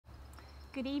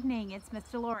Good evening, it's Miss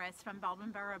Dolores from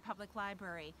Baldwin Borough Public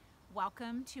Library.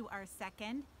 Welcome to our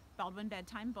second Baldwin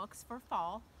Bedtime Books for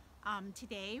fall.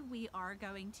 Today we are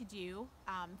going to do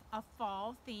a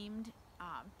fall themed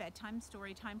bedtime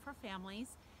story time for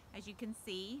families. As you can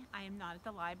see, I am not at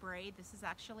the library. This is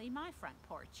actually my front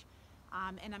porch.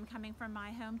 And I'm coming from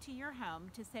my home to your home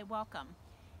to say welcome.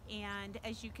 And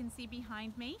as you can see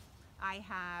behind me, I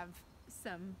have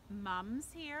some mums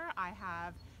here. I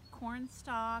have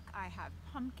cornstalk, I have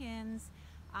pumpkins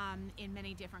in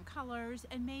many different colors,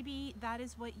 and maybe that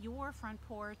is what your front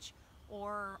porch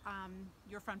or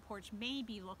your front porch may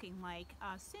be looking like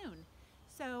soon.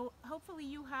 So hopefully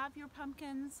you have your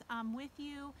pumpkins with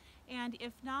you, and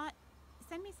if not,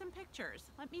 send me some pictures.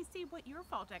 Let me see what your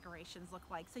fall decorations look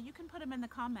like so you can put them in the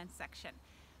comments section.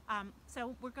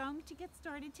 So we're going to get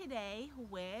started today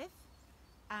with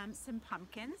some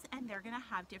pumpkins, and they're going to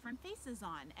have different faces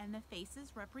on, and the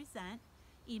faces represent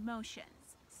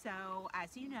emotions. So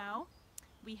as you know,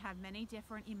 we have many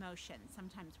different emotions.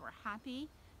 Sometimes we're happy,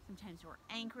 sometimes we're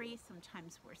angry,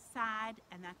 sometimes we're sad,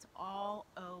 and that's all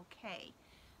okay.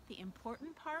 The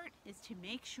important part is to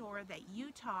make sure that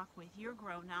you talk with your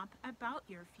grown-up about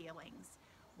your feelings.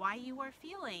 Why you are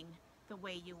feeling the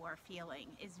way you are feeling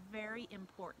is very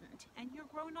important, and your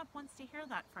grown-up wants to hear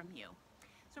that from you.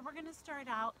 So we're going to start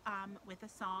out with a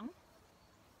song,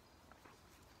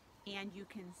 and you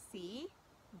can see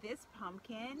this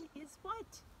pumpkin is what?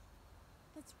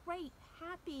 That's right,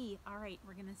 happy. All right,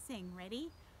 we're going to sing.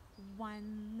 Ready?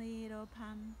 One little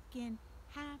pumpkin,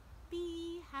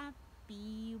 happy,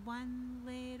 happy. One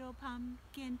little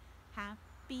pumpkin,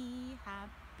 happy,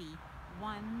 happy.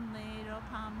 One little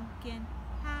pumpkin,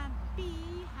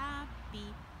 happy,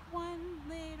 happy. One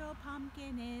little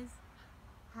pumpkin is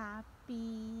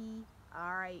happy.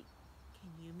 All right,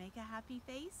 can you make a happy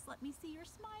face? Let me see your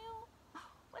smile.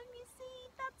 Let me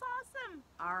see, that's awesome.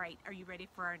 All right, are you ready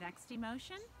for our next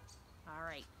emotion? All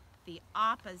right, the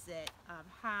opposite of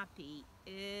happy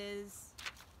is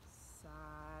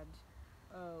sad.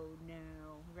 Oh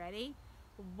no, ready?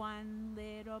 One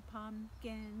little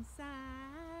pumpkin,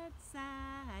 sad,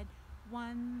 sad.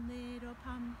 One little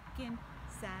pumpkin,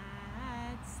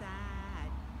 sad, sad.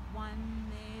 One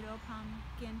little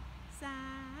pumpkin,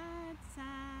 sad,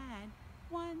 sad.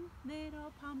 One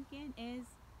little pumpkin is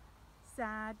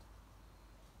sad.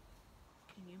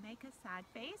 Can you make a sad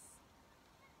face?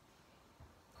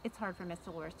 It's hard for Miss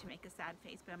Dolores to make a sad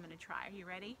face, but I'm going to try. Are you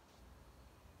ready?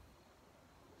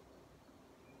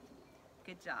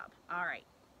 Good job. All right.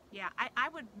 Yeah, I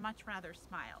would much rather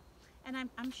smile. And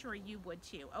I'm sure you would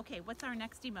too. Okay, what's our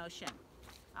next emotion?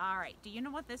 All right, do you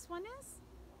know what this one is?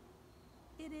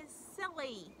 It is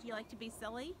silly. Do you like to be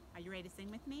silly? Are you ready to sing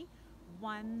with me?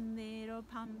 One little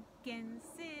pumpkin,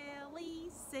 silly,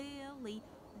 silly.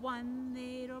 One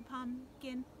little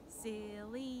pumpkin,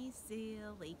 silly,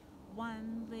 silly.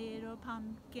 One little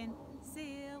pumpkin,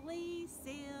 silly,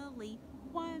 silly.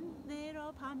 One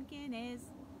little pumpkin is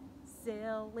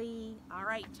silly. All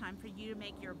right, time for you to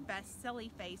make your best silly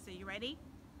face. Are you ready?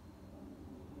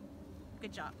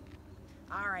 Good job.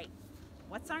 All right.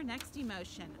 What's our next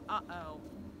emotion? Uh-oh.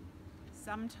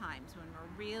 Sometimes when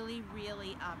we're really,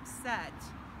 really upset,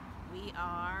 we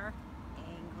are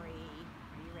angry.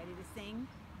 Are you ready to sing?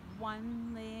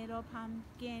 One little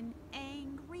pumpkin,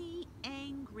 angry,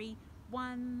 angry.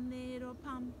 One little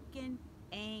pumpkin,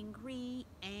 angry,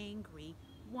 angry.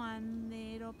 One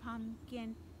little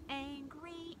pumpkin,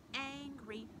 angry,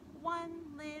 angry.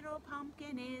 One little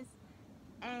pumpkin is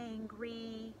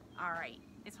angry. All right.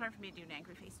 It's hard for me to do an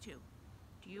angry face too.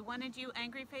 Do you want to do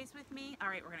angry face with me? All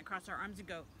right, we're going to cross our arms and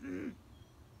go, We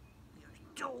are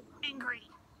so angry.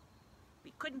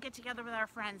 We couldn't get together with our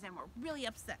friends and we're really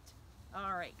upset.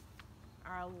 All right.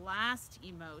 Our last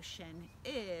emotion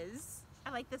is,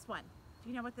 I like this one. Do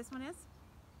you know what this one is?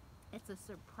 It's a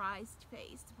surprised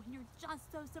face when you're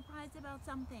just so surprised about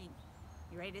something.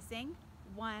 You ready to sing?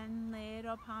 One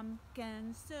little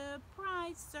pumpkin,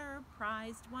 surprised,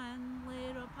 surprised. One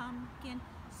little pumpkin,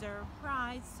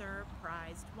 surprised,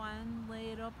 surprised. One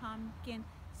little pumpkin,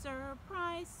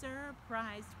 surprised,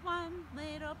 surprised. One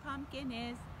little pumpkin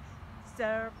is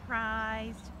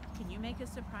surprised. Can you make a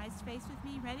surprised face with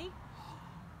me? Ready?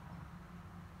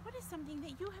 What is something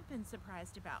that you have been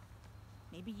surprised about?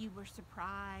 Maybe you were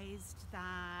surprised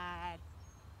that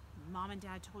Mom and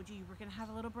Dad told you were going to have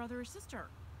a little brother or sister.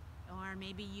 Or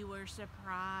maybe you were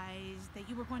surprised that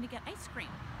you were going to get ice cream.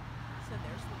 So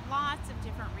there's lots of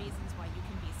different reasons why you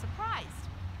can be surprised.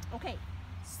 Okay,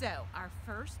 so our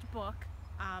first book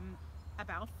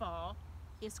about fall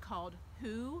is called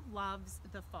Who Loves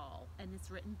the Fall? And it's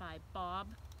written by Bob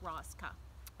Roska.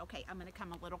 Okay, I'm going to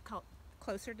come a little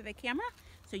closer to the camera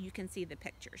so you can see the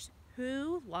pictures.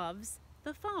 Who Loves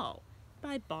the Fall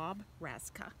by Bob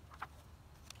Raska.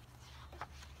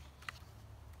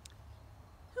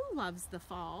 Who loves the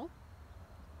fall?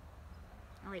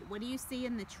 All right, what do you see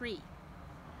in the tree?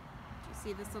 Do you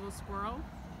see this little squirrel?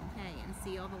 Okay, and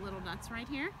see all the little nuts right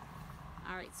here?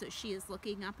 All right, so she is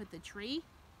looking up at the tree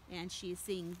and she's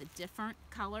seeing the different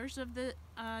colors of the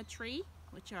tree,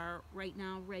 which are right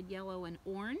now red, yellow, and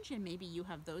orange, and maybe you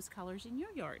have those colors in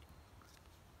your yard.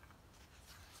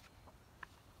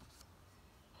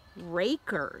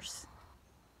 Rakers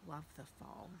love the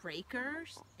fall.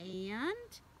 Rakers,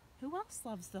 and who else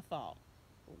loves the fall?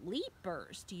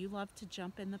 Leapers. Do you love to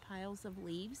jump in the piles of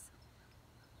leaves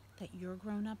that your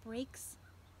grown-up rakes?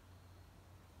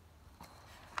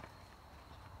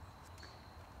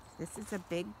 This is a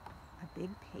big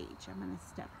page. I'm going to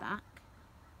step back.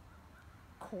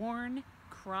 Corn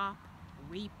crop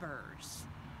reapers.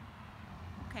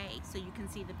 Okay, so you can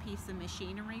see the piece of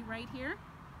machinery right here.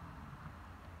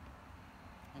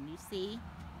 And you see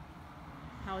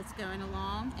how it's going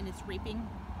along, and it's reaping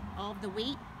all of the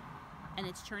wheat, and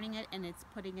it's turning it, and it's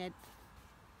putting it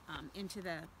into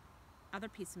the other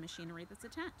piece of machinery that's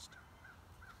attached.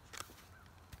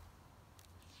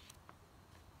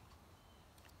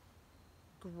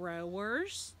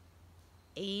 Growers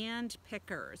and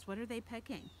pickers. What are they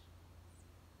picking?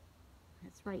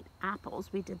 That's right, apples.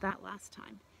 We did that last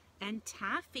time. And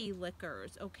taffy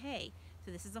lickers. Okay,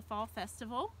 so this is a fall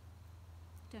festival.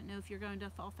 Don't know if you're going to a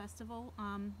fall festival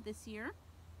this year,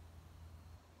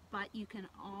 but you can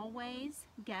always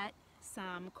get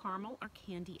some caramel or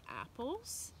candy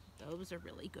apples. Those are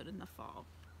really good in the fall.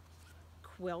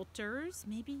 Quilters.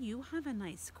 Maybe you have a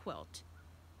nice quilt.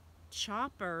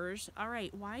 Choppers. All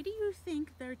right, why do you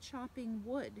think they're chopping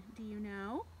wood? Do you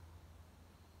know?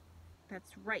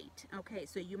 That's right. Okay,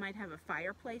 so you might have a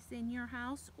fireplace in your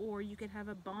house, or you could have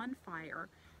a bonfire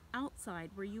outside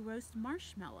where you roast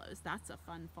marshmallows. That's a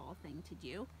fun fall thing to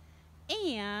do.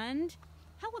 And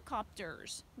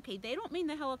helicopters. Okay, they don't mean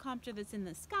the helicopter that's in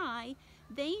the sky.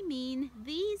 They mean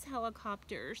these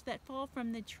helicopters that fall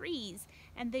from the trees,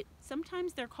 and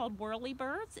sometimes they're called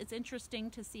whirlybirds. It's interesting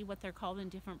to see what they're called in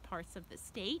different parts of the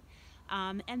state.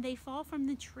 And they fall from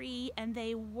the tree and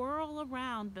they whirl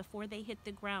around before they hit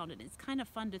the ground, and it's kind of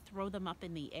fun to throw them up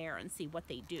in the air and see what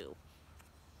they do.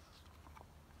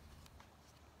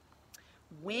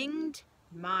 Winged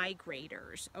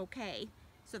migrators. Okay,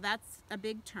 so that's a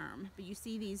big term, but you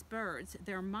see these birds,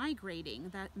 they're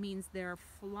migrating. That means they're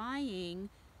flying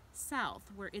south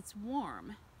where it's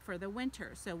warm for the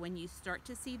winter. So when you start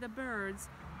to see the birds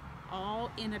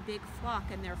all in a big flock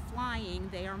and they're flying,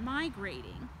 they are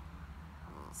migrating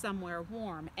somewhere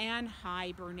warm. And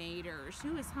hibernators.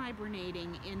 Who is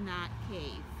hibernating in that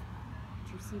cave?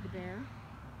 Did you see the bear?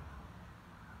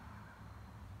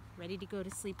 Ready to go to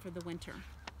sleep for the winter.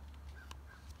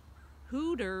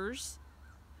 Hooters.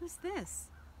 Who's this?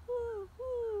 Woo,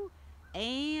 woo.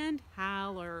 And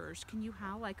howlers. Can you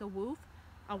howl like a wolf?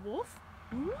 A wolf?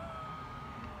 Ooh,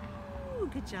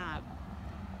 good job.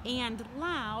 And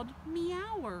loud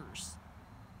meowers.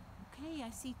 Okay, I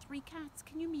see 3 cats.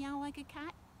 Can you meow like a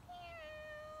cat?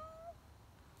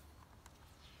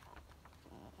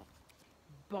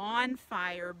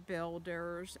 Bonfire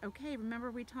builders. Okay, remember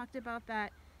we talked about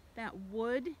that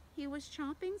wood he was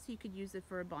chopping, so you could use it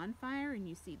for a bonfire, and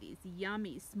you see these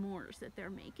yummy s'mores that they're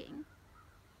making.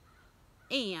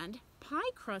 And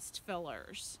pie crust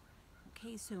fillers.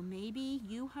 Okay, so maybe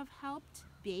you have helped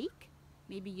bake.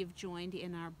 Maybe you've joined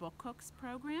in our Book Cooks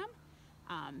program,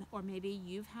 or maybe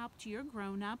you've helped your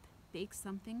grown-up bake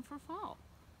something for fall.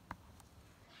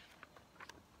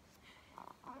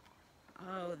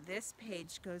 Oh, this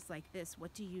page goes like this.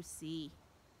 What do you see?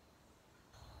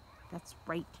 That's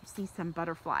right, you see some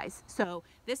butterflies. So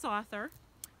this author,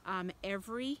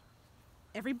 every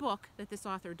book that this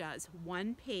author does,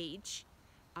 one page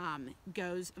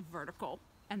goes vertical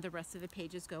and the rest of the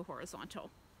pages go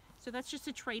horizontal. So that's just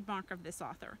a trademark of this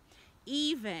author.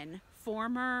 Even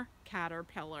former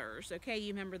caterpillars. Okay,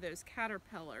 you remember those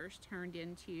caterpillars turned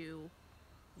into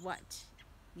what?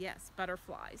 Yes,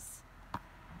 butterflies.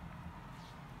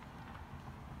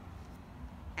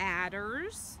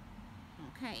 Adders.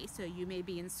 Okay, so you may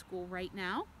be in school right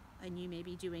now, and you may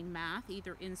be doing math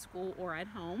either in school or at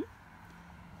home.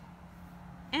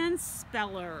 And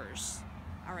spellers.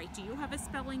 All right, do you have a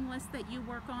spelling list that you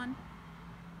work on?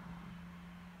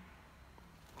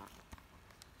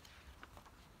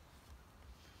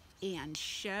 And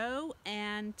show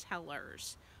and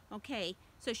tellers. Okay,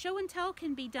 so show and tell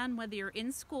can be done whether you're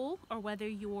in school or whether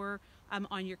you're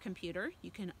on your computer. You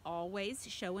can always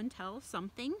show and tell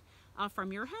something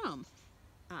from your home.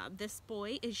 this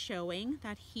boy is showing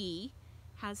that he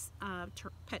has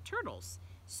pet turtles.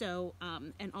 So,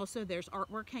 and also there's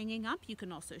artwork hanging up. You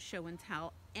can also show and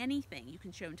tell anything. You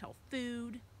can show and tell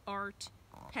food, art,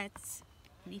 pets,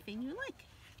 anything you like.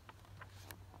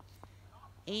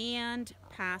 And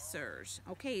passers.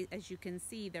 Okay, as you can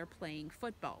see, they're playing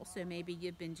football. So maybe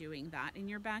you've been doing that in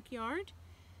your backyard.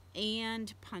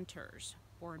 And punters.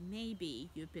 Or maybe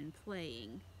you've been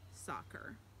playing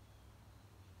soccer.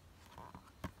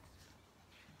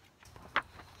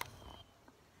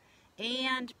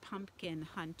 And pumpkin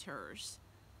hunters.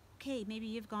 Okay, maybe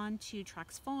you've gone to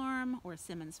Truck's Farm or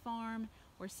Simmons Farm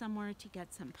or somewhere to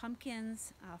get some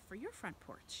pumpkins for your front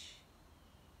porch.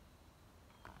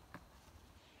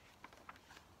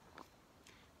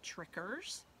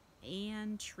 Trickers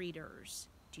and treaters.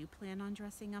 Do you plan on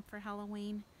dressing up for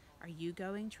Halloween? Are you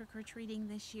going trick-or-treating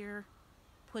this year?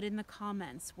 Put in the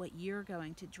comments what you're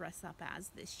going to dress up as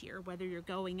this year, whether you're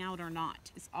going out or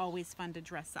not. It's always fun to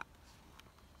dress up.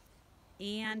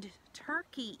 And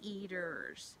turkey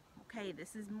eaters. Okay,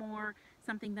 this is more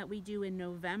something that we do in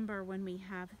November when we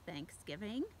have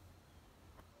Thanksgiving.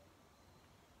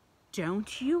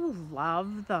 Don't you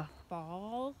love the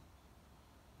fall?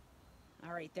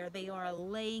 All right, there they are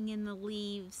laying in the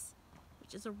leaves,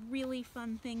 which is a really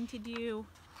fun thing to do.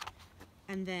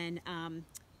 And then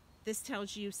this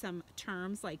tells you some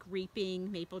terms like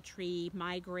reaping, maple tree,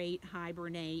 migrate,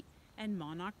 hibernate, and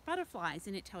monarch butterflies.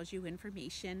 And it tells you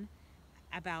information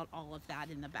about all of that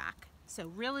in the back. So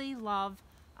really love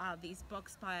these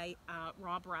books by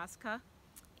Rob Raska.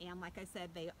 And like I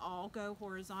said, they all go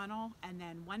horizontal, and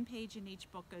then one page in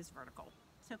each book goes vertical.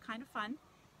 So kind of fun.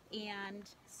 And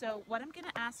so what I'm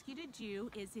going to ask you to do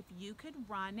is if you could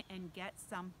run and get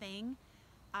something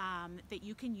that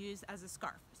you can use as a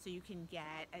scarf. So you can get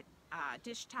a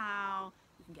dish towel,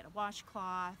 you can get a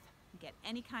washcloth, get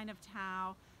any kind of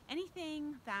towel,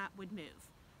 anything that would move.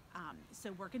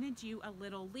 So we're going to do a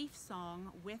little leaf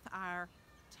song with our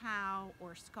towel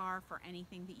or scarf or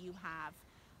anything that you have.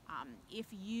 If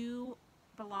you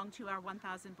belong to our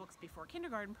 1000 Books Before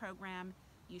Kindergarten program,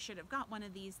 you should have got one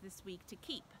of these this week to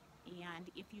keep. And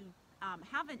if you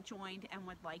haven't joined and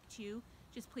would like to,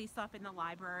 just please stop in the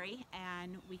library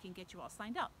and we can get you all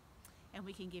signed up. And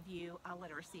we can give you a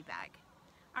literacy bag.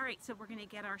 All right, so we're going to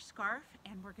get our scarf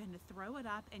and we're going to throw it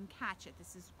up and catch it.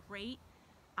 This is great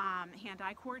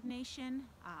hand-eye coordination,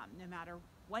 no matter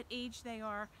what age they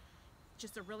are.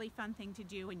 Just a really fun thing to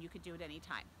do, and you could do it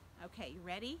anytime. Okay, you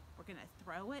ready? We're going to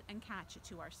throw it and catch it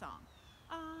to our song.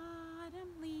 Autumn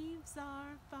leaves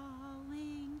are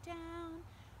falling down,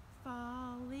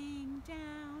 falling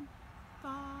down,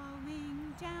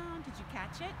 falling down. Did you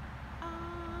catch it?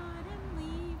 Autumn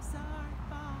leaves are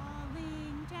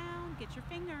falling down. Get your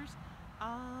fingers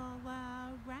all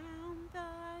around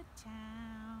the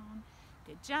town.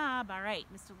 Good job. All right,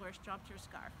 Mr. Lewis dropped your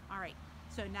scarf. All right,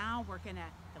 so now we're gonna,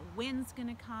 the wind's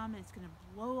gonna come and it's gonna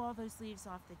blow all those leaves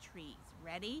off the trees.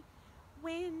 Ready?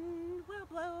 Wind will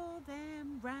blow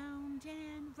them round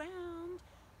and round,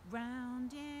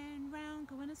 round and round.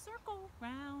 Go in a circle,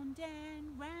 round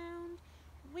and round.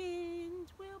 Wind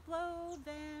will blow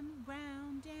them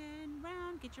round and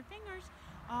round. Get your fingers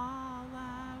all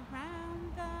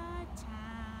around the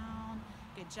town.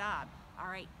 Good job. All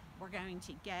right, we're going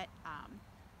to get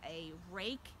a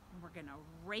rake, and we're going to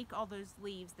rake all those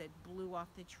leaves that blew off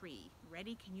the tree.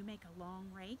 Ready? Can you make a long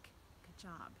rake? Good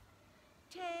job.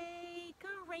 Take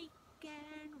a rake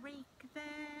and rake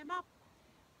them up.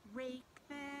 Rake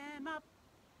them up.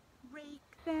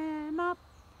 Rake them up.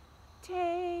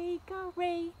 Take a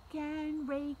rake and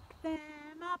rake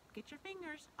them up. Get your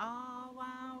fingers all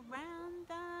around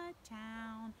the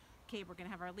town. Okay, we're going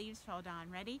to have our leaves fall down.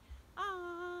 Ready?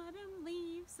 Autumn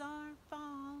leaves are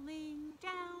falling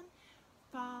down,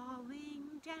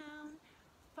 falling down,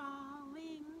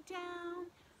 falling down.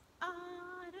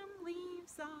 Autumn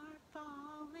leaves are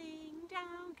falling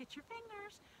down. Get your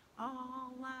fingers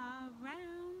all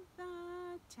around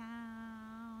the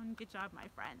town. Good job, my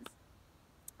friends.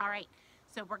 All right,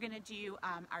 so we're going to do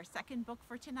our second book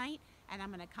for tonight, and I'm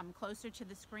going to come closer to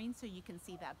the screen so you can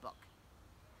see that book.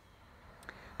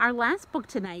 Our last book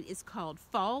tonight is called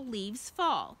Fall Leaves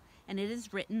Fall, and it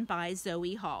is written by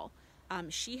Zoe Hall.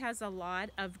 She has a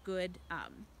lot of good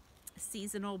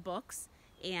seasonal books,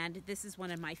 and this is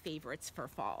one of my favorites for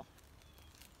fall.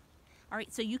 All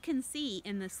right, so you can see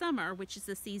in the summer, which is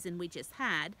the season we just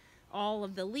had, all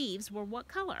of the leaves were what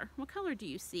color? What color do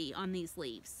you see on these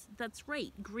leaves? That's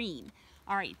right, green.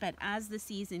 All right, but as the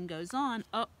season goes on,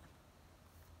 oh,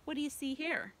 what do you see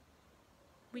here?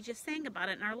 We just sang about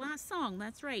it in our last song.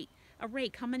 That's right, a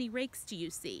rake. How many rakes do you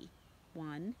see?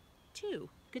 1, 2.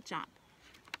 Good job.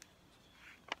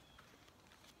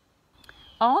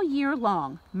 All year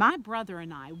long, my brother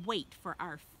and I wait for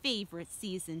our favorite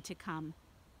season to come.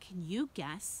 Can you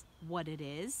guess what it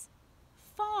is?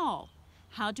 Fall.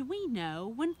 How do we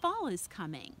know when fall is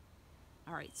coming?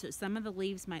 All right, so some of the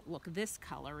leaves might look this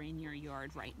color in your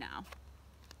yard right now.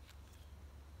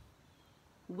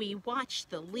 We watch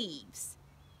the leaves.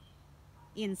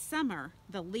 In summer,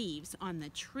 the leaves on the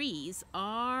trees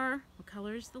are, what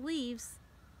color is the leaves?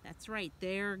 That's right,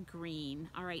 they're green.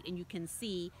 All right, and you can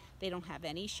see they don't have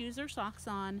any shoes or socks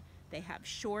on. They have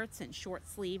shorts and short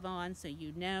sleeve on, so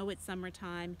you know it's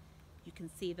summertime. You can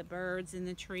see the birds in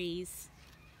the trees.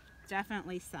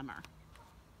 Definitely summer.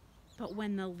 But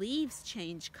when the leaves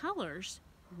change colors,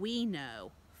 we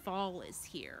know fall is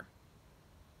here.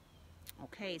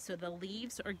 Okay, so the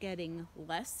leaves are getting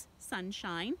less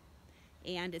sunshine,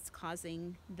 and it's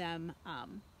causing them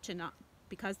to not,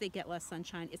 because they get less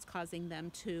sunshine, it's causing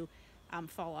them to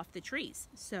fall off the trees.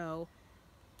 So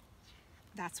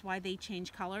that's why they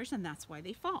change colors, and that's why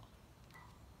they fall.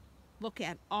 Look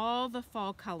at all the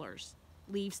fall colors.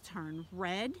 Leaves turn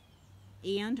red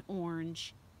and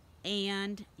orange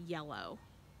and yellow.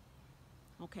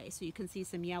 Okay, so you can see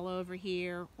some yellow over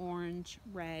here, orange,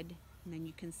 red, and then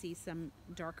you can see some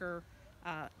darker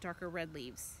red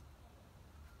leaves.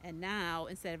 And now,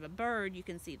 instead of a bird, you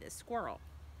can see this squirrel.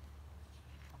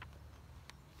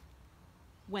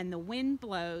 When the wind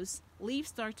blows, leaves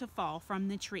start to fall from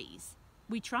the trees.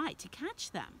 We try to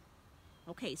catch them.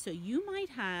 Okay, so you might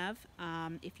have,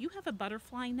 if you have a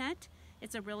butterfly net,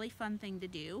 it's a really fun thing to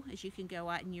do, as you can go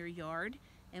out in your yard,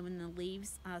 and when the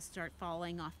leaves start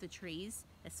falling off the trees,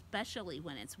 especially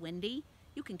when it's windy,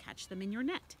 you can catch them in your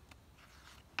net.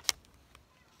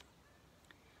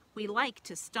 We like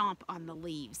to stomp on the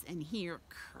leaves and hear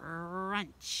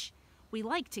crunch. We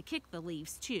like to kick the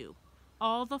leaves too.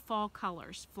 All the fall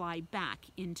colors fly back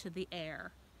into the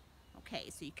air. Okay,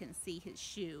 so you can see his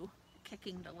shoe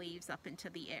kicking the leaves up into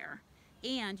the air.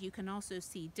 And you can also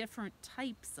see different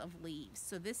types of leaves.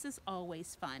 So this is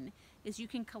always fun, is you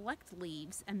can collect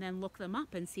leaves and then look them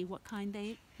up and see what kind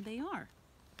they are.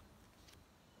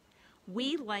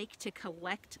 We like to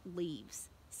collect leaves.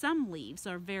 Some leaves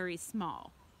are very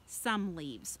small. Some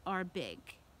leaves are big.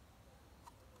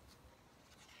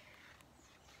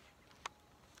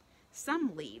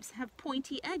 Some leaves have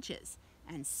pointy edges,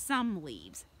 and some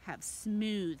leaves have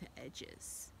smooth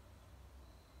edges.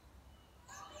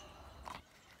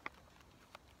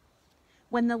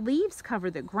 When the leaves cover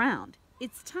the ground,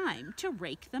 it's time to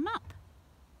rake them up.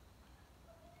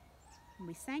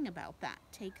 We sang about that.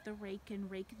 Take the rake and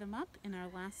rake them up in our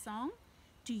last song.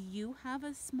 Do you have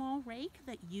a small rake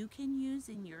that you can use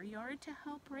in your yard to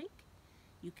help rake?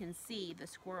 You can see the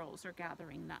squirrels are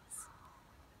gathering nuts.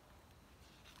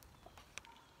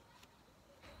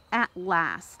 At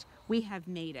last, we have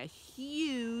made a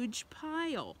huge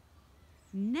pile.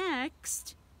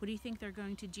 Next, what do you think they're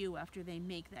going to do after they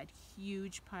make that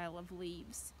huge pile of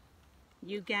leaves?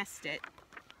 You guessed it.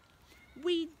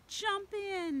 We jump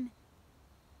in.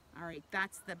 All right,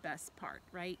 that's the best part,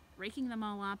 right? Raking them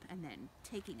all up and then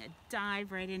taking a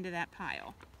dive right into that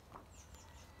pile.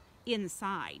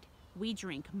 Inside, we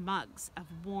drink mugs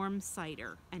of warm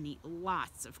cider and eat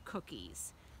lots of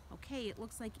cookies. Okay, it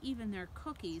looks like even their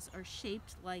cookies are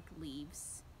shaped like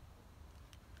leaves.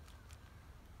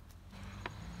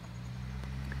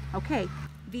 Okay,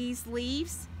 these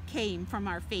leaves came from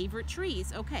our favorite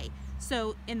trees. Okay,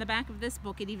 so in the back of this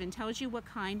book, it even tells you what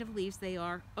kind of leaves they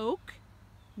are. Oak,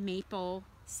 maple,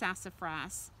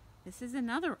 sassafras. This is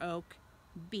another oak,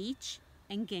 beech,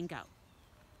 and ginkgo.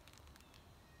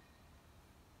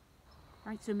 All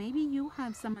right, so maybe you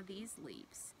have some of these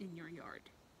leaves in your yard.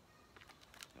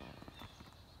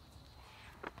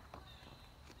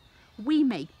 We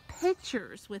make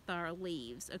pictures with our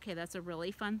leaves. Okay, that's a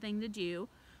really fun thing to do.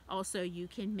 Also, you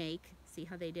can make, see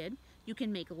how they did? You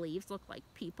can make leaves look like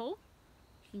people.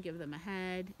 You can give them a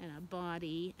head and a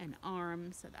body and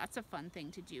arms. So that's a fun thing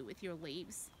to do with your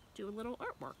leaves. Do a little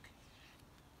artwork.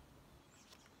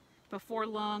 Before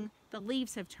long, the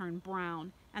leaves have turned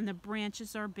brown and the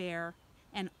branches are bare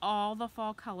and all the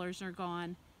fall colors are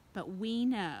gone, but we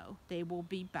know they will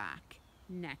be back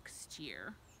next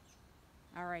year.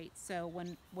 All right, so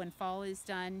when fall is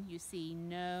done, you see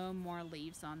no more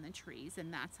leaves on the trees,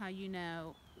 and that's how you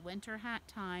know winter hat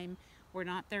time. We're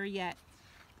not there yet.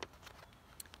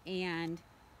 And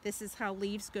this is how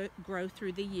leaves grow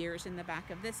through the years in the back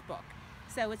of this book.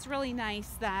 So it's really nice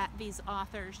that these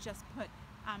authors just put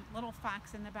little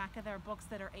facts in the back of their books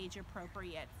that are age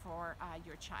appropriate for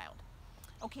your child.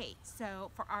 Okay,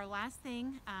 so for our last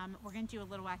thing, we're going to do a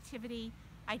little activity.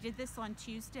 I did this on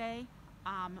Tuesday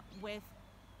with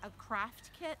a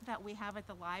craft kit that we have at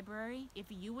the library. If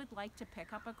you would like to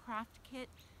pick up a craft kit,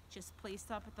 just please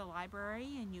stop at the library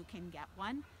and you can get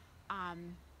one.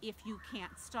 If you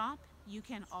can't stop, you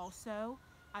can also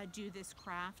do this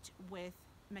craft with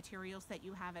materials that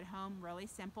you have at home. Really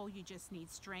simple. You just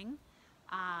need string.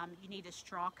 You need a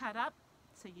straw cut up,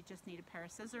 so you just need a pair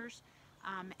of scissors,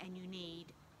 and you need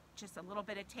just a little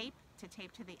bit of tape to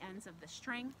tape to the ends of the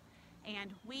string.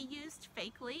 And we used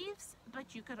fake leaves,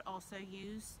 but you could also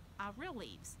use real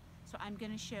leaves. So I'm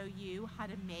going to show you how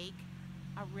to make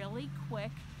a really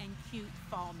quick and cute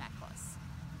fall necklace.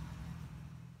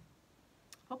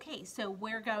 Okay, so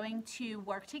we're going to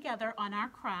work together on our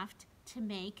craft to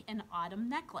make an autumn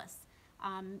necklace.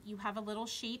 You have a little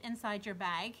sheet inside your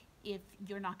bag if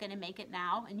you're not going to make it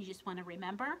now and you just want to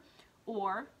remember,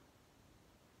 or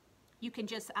you can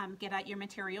just get out your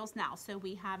materials now. So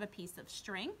we have a piece of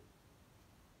string.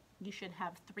 You should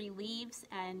have 3 leaves,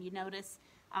 and you notice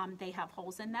they have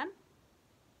holes in them.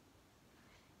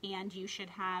 And you should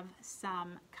have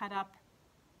some cut up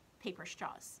paper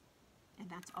straws. And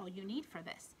that's all you need for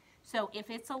this. So if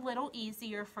it's a little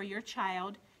easier for your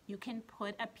child, you can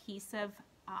put a piece of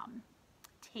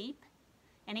tape,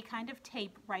 any kind of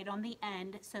tape, right on the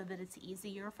end so that it's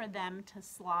easier for them to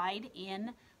slide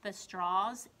in the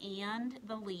straws and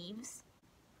the leaves.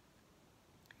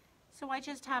 So I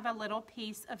just have a little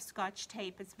piece of Scotch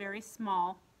tape. It's very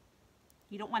small.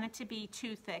 You don't want it to be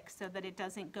too thick so that it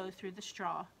doesn't go through the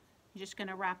straw. You're just going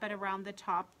to wrap it around the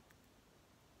top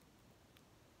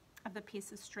of the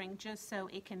piece of string just so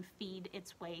it can feed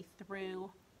its way through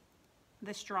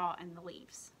the straw and the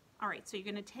leaves. All right, so you're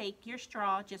going to take your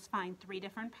straw, just find 3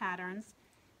 different patterns,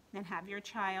 then have your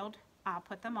child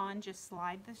put them on, just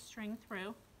slide the string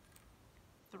through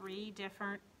 3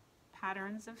 different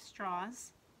patterns of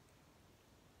straws.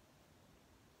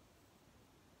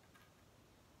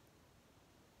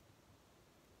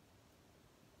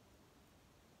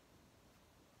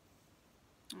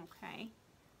 Okay,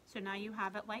 so now you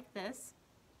have it like this,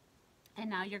 and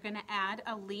now you're going to add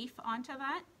a leaf onto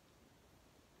that.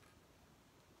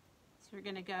 So you're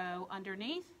going to go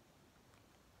underneath,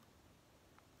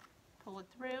 pull it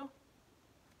through,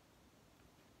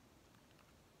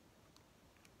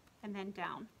 and then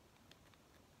down,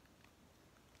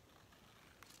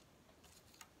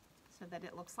 so that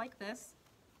it looks like this.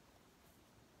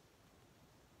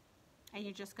 And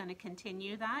you're just going to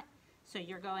continue that. So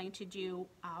you're going to do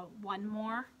one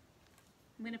more.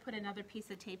 I'm going to put another piece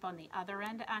of tape on the other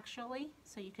end actually,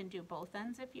 so you can do both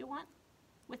ends if you want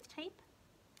with tape.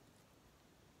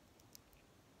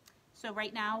 So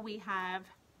right now we have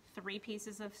 3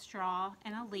 pieces of straw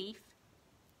and a leaf.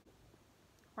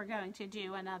 We're going to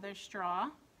do another straw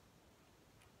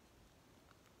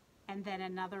and then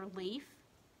another leaf,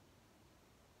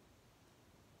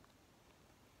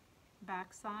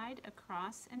 backside,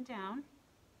 across and down.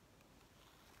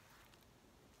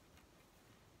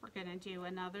 We're going to do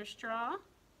another straw,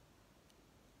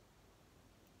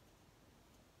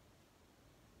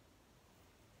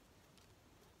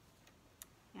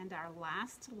 and our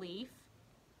last leaf,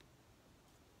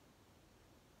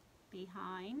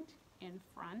 behind, in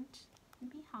front, and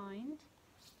behind,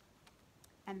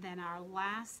 and then our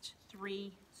last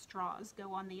 3 straws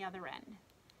go on the other end.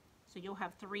 So you'll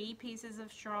have 3 pieces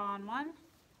of straw on one,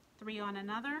 3 on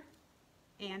another,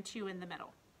 and 2 in the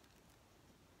middle.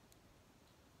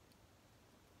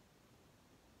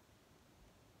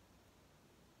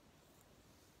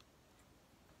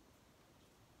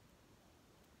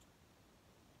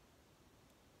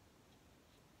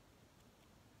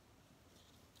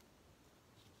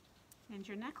 And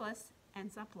your necklace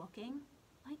ends up looking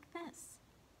like this.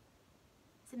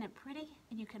 Isn't it pretty?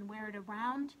 And you can wear it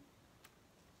around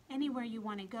anywhere you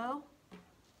want to go.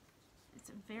 It's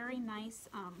a very nice,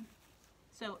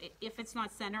 so if it's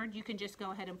not centered, you can just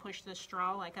go ahead and push the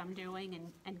straw like I'm doing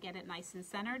and get it nice and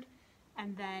centered,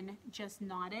 and then just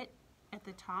knot it at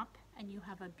the top, and you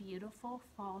have a beautiful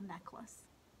fall necklace.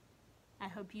 I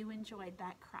hope you enjoyed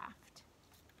that craft.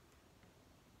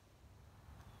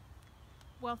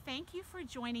 Well, thank you for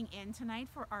joining in tonight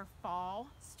for our fall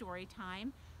story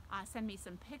time. Send me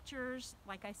some pictures,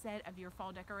 like I said, of your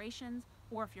fall decorations,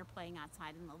 or if you're playing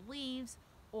outside in the leaves,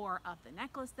 or of the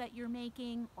necklace that you're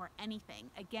making, or anything.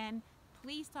 Again,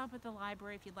 please stop at the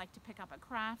library if you'd like to pick up a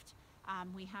craft.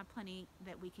 We have plenty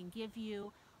that we can give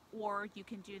you, or you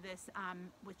can do this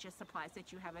with just supplies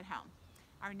that you have at home.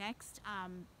 Our next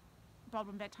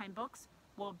Baldwin Bedtime Books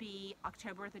will be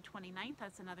October the 29th.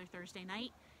 That's another Thursday night.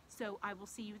 So I will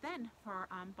see you then for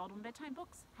Baldwin Bedtime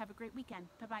Books. Have a great weekend.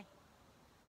 Bye-bye.